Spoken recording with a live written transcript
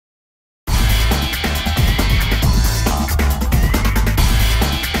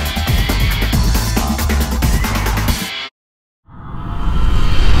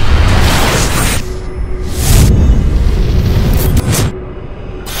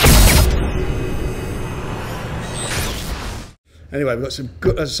Anyway, we've got some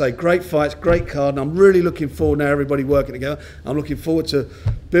good, as I say, great fights, great card, and I'm really looking forward now, everybody working together. I'm looking forward to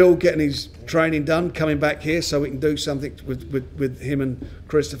Bill getting his training done, coming back here so we can do something with him and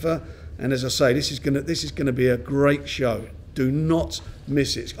Christopher. And as I say, this is gonna be a great show. Do not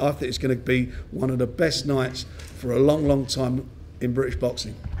miss it. I think it's going to be one of the best nights for a long, long time in British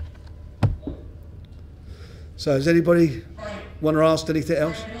boxing. So, does anybody want to ask anything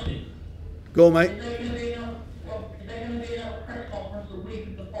else? Go on, mate.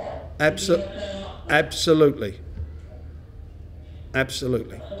 Absolutely.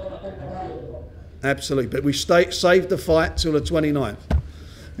 But we saved the fight till the 29th.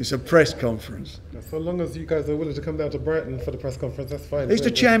 It's a press conference. So long as you guys are willing to come down to Brighton for the press conference, that's fine. He's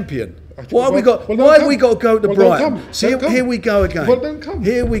the champion. Why have we got to go to Brighton? See, here we go again. Well, don't come.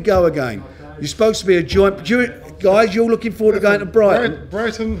 Here we go again. You're supposed to be a joint... Guys, you're looking forward to going to Brighton.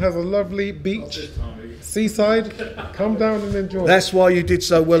 Brighton has a lovely beach, seaside. Come down and enjoy. That's why you did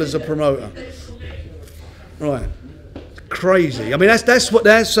so well as a promoter. Right. Crazy. I mean, that's what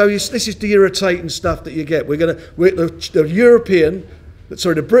that's. So this is the irritating stuff that you get. The European...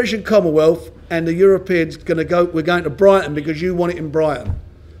 Sorry, the British and Commonwealth and the Europeans we're going to Brighton because you want it in Brighton.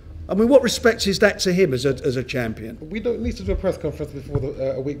 I mean, what respect is that to him as a champion? We don't need to do a press conference before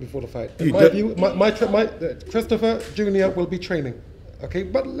a week before the fight. In You my view, Christopher Jr. will be training. Okay,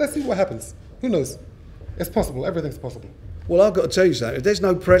 but let's see what happens. Who knows? It's possible. Everything's possible. Well, I've got to tell you something. If there's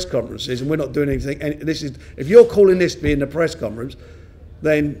no press conferences and we're not doing anything, and if you're calling this being the press conference,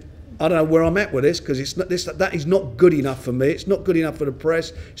 then I don't know where I'm at with this, because that is not good enough for me. It's not good enough for the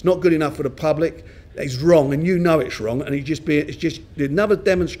press. It's not good enough for the public. It's wrong, and you know it's wrong. And it's just another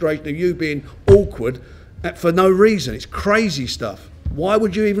demonstration of you being awkward for no reason. It's crazy stuff. Why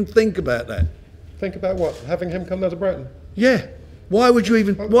would you even think about that? Think about what? Having him come down to Brighton? Yeah. Why would you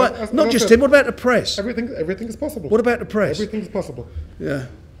even? Why? Not just him. What about the press? Everything is possible. What about the press? Everything is possible. Yeah.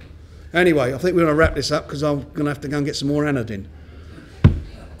 Anyway, I think we're going to wrap this up because I'm going to have to go and get some more anodine.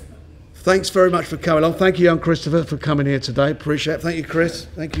 Thanks very much for coming along. Thank you, young Christopher, for coming here today. Appreciate it. Thank you, Chris.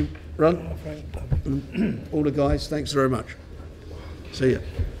 Thank you, Ron. All the guys, thanks very much. See you.